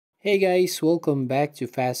Hey guys, welcome back to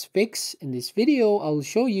Fast Fix. In this video, I'll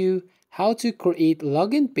show you how to create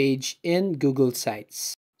login page in Google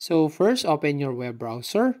Sites. So first, open your web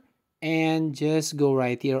browser and just go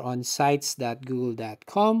right here on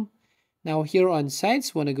sites.google.com. Now here on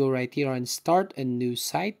sites, want to go right here on start a new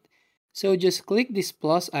site. So just click this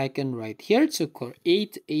plus icon right here to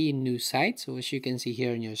create a new site. So as you can see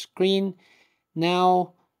here on your screen,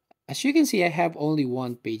 now as you can see, I have only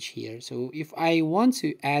one page here. So if I want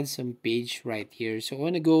to add some page right here, so I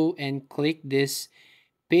want to go and click this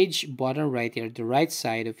page button right here, the right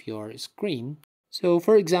side of your screen. So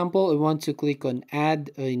for example, I want to click on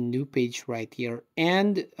add a new page right here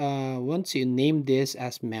and want to name this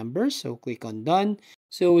as members. So click on done.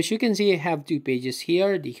 So as you can see, I have two pages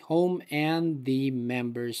here, the home and the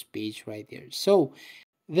members page right there. So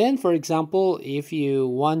then, for example, if you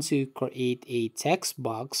want to create a text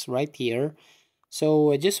box right here,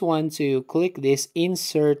 so I just want to click this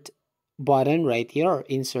insert button right here, or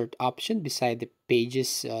insert option beside the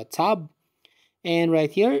pages tab. And right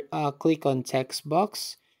here, click on text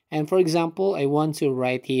box. And for example, I want to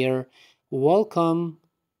write here, welcome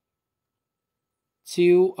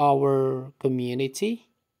to our community.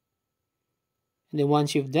 And then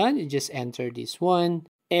once you've done, you just enter this one.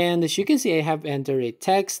 And as you can see, I have entered a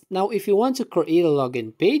text. Now, if you want to create a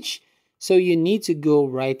login page, so you need to go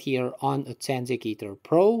right here on Authenticator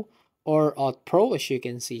Pro or Auth Pro. As you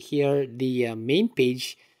can see here, the main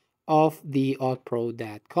page of the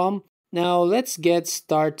authpro.com. Now, let's get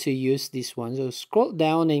started to use this one. So scroll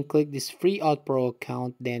down and click this free Auth Pro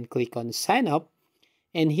account, then click on sign up.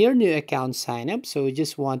 And here, new account sign up. So we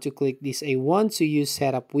just want to click this. I want to use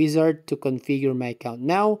setup wizard to configure my account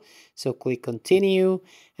now. So click continue.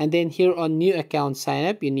 And then here on new account sign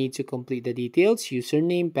up, you need to complete the details,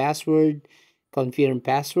 username, password, confirm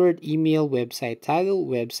password, email, website title,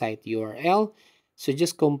 website URL. So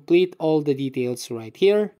just complete all the details right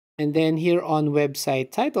here. And then here on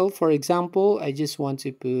website title, for example, I just want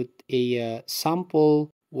to put a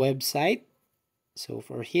sample website. So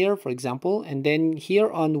for here, for example, and then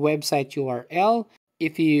here on website URL,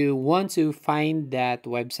 if you want to find that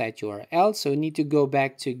website URL, so you need to go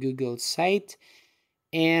back to Google site.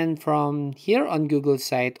 And from here on Google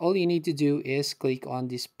site, all you need to do is click on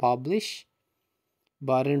this publish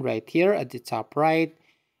button right here at the top right.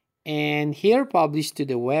 And here, publish to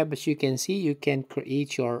the web. As you can see, you can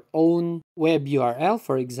create your own web URL.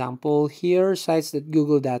 For example, here,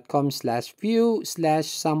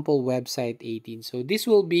 sites.google.com/view/sample website 18. So this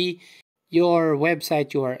will be your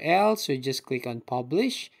website URL. So just click on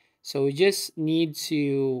publish. So we just need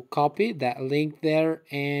to copy that link there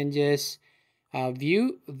and just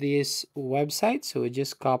view this website. So we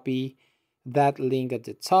just copy that link at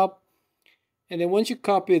the top. And then once you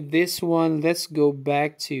copy this one, let's go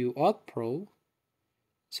back to Auth Pro.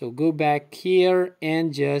 So go back here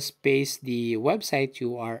and just paste the website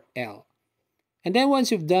URL. And then once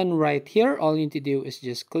you've done right here, all you need to do is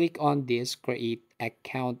just click on this create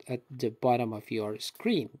account at the bottom of your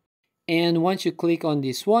screen. And once you click on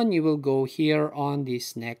this one, you will go here on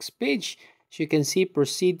this next page. So you can see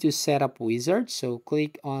proceed to setup wizard. So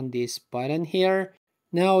click on this button here.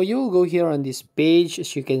 Now you will go here on this page.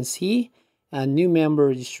 As you can see, a new member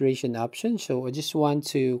registration option. So I just want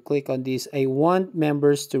to click on this. I want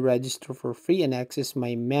members to register for free and access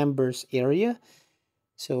my members area.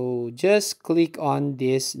 So just click on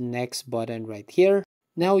this next button right here.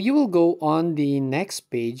 Now you will go on the next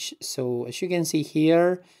page. So as you can see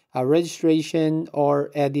here, a registration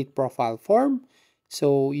or edit profile form.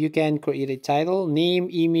 So you can create a title, name,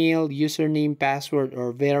 email, username, password,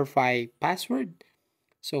 or verify password.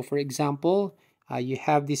 So for example, you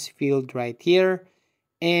have this field right here.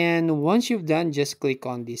 And once you've done, just click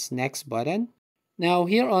on this next button. Now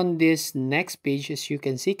here on this next page, as you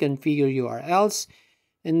can see, configure URLs.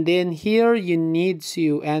 And then here you need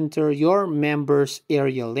to enter your members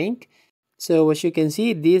area link. So as you can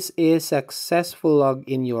see, this is successful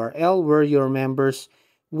login URL where your members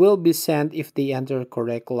will be sent if they enter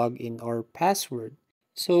correct login or password.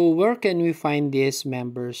 So where can we find this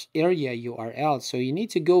members area URL? So you need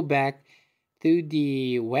to go back to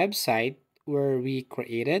the website where we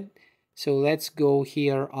created. So let's go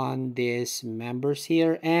here on this members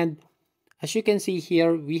here. And as you can see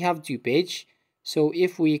here, we have two pages. So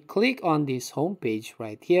if we click on this home page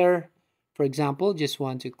right here, for example, just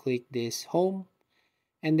want to click this home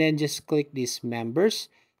and then just click this members.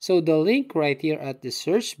 So the link right here at the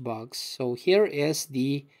search box. So here is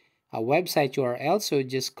the website URL. So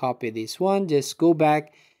just copy this one, just go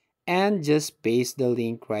back and just paste the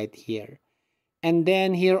link right here. And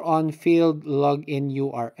then here on field login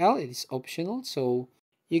URL, it is optional. So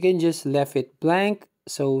you can just left it blank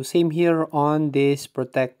So same here on this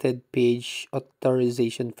protected page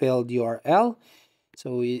authorization failed URL.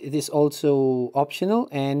 So it is also optional,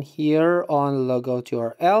 and here on logout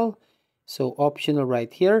URL, so optional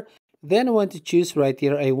right here. Then I want to choose right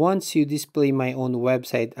here, I want to display my own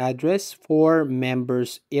website address for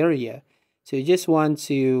members area. So you just want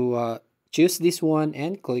to choose this one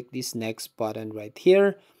and click this next button right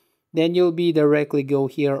here. Then you'll be directly go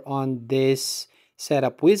here on this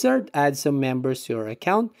setup wizard, add some members to your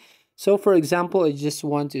account. So for example, I just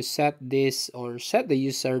want to set this or set the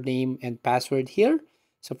username and password here.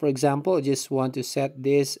 So for example, I just want to set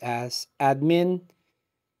this as admin,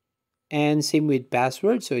 and same with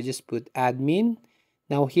password. So I just put admin.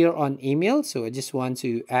 Now here on email, so I just want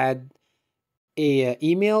to add a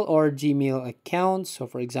email or Gmail account. So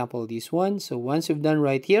for example, this one. So once you've done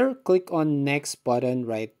right here, click on next button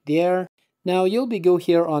right there. Now you'll be go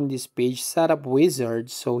here on this page setup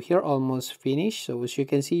wizard. So here almost finished. So as you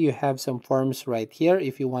can see, you have some forms right here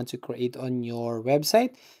if you want to create on your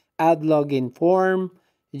website. Add login form.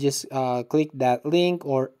 You just click that link,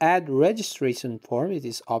 or add registration form. It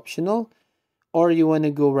is optional. Or you want to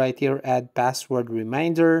go right here, add password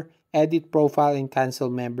reminder, edit profile and cancel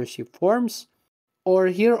membership forms, or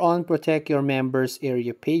here on protect your members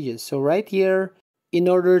area pages. So right here, in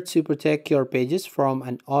order to protect your pages from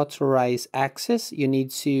unauthorized access, you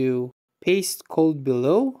need to paste code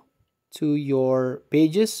below to your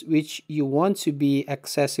pages which you want to be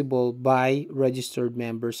accessible by registered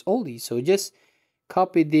members only. So just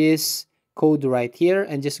copy this code right here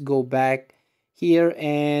and just go back here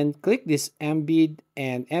and click this embed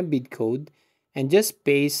and embed code and just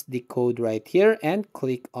paste the code right here and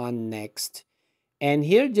click on next. And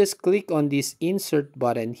here just click on this insert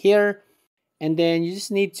button here, and then you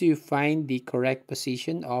just need to find the correct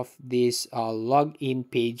position of this login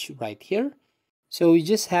page right here. So you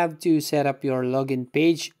just have to set up your login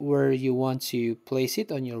page where you want to place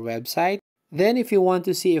it on your website. Then if you want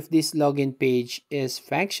to see if this login page is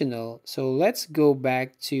functional, so let's go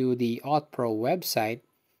back to the AuthPro website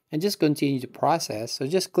and just continue the process. So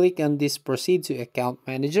just click on this proceed to account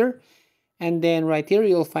manager, and then right here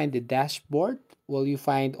you'll find the dashboard. Well, you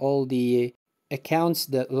find all the accounts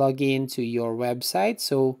that log in to your website.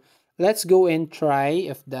 So let's go and try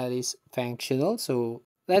if that is functional. So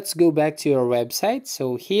let's go back to your website.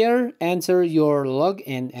 So here, enter your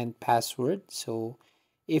login and password. So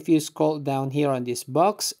if you scroll down here on this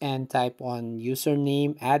box and type on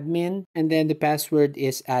username admin, and then the password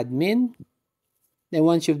is admin. Then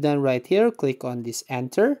once you've done right here, click on this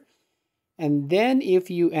enter. And then if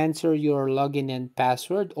you enter your login and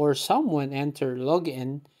password, or someone enter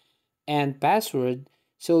login and password,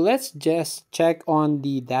 so let's just check on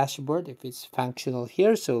the dashboard if it's functional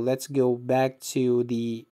here. So let's go back to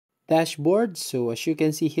the dashboard. So as you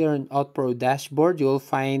can see here on AuthPro dashboard, you'll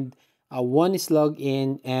find one is logged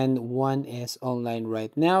in and one is online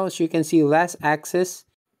right now. As you can see, last access,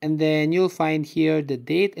 and then you'll find here the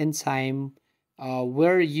date and time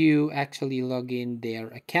where you actually log in their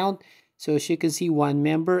account. So as you can see, one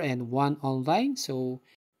member and one online. So,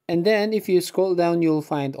 and then if you scroll down, you'll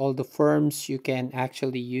find all the forms you can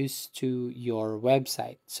actually use to your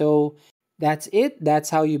website. So that's it.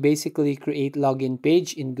 That's how you basically create login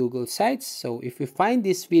page in Google Sites. So if you find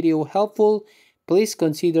this video helpful, please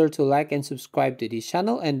consider to like and subscribe to this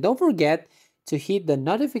channel, and don't forget to hit the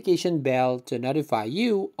notification bell to notify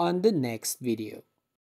you on the next video.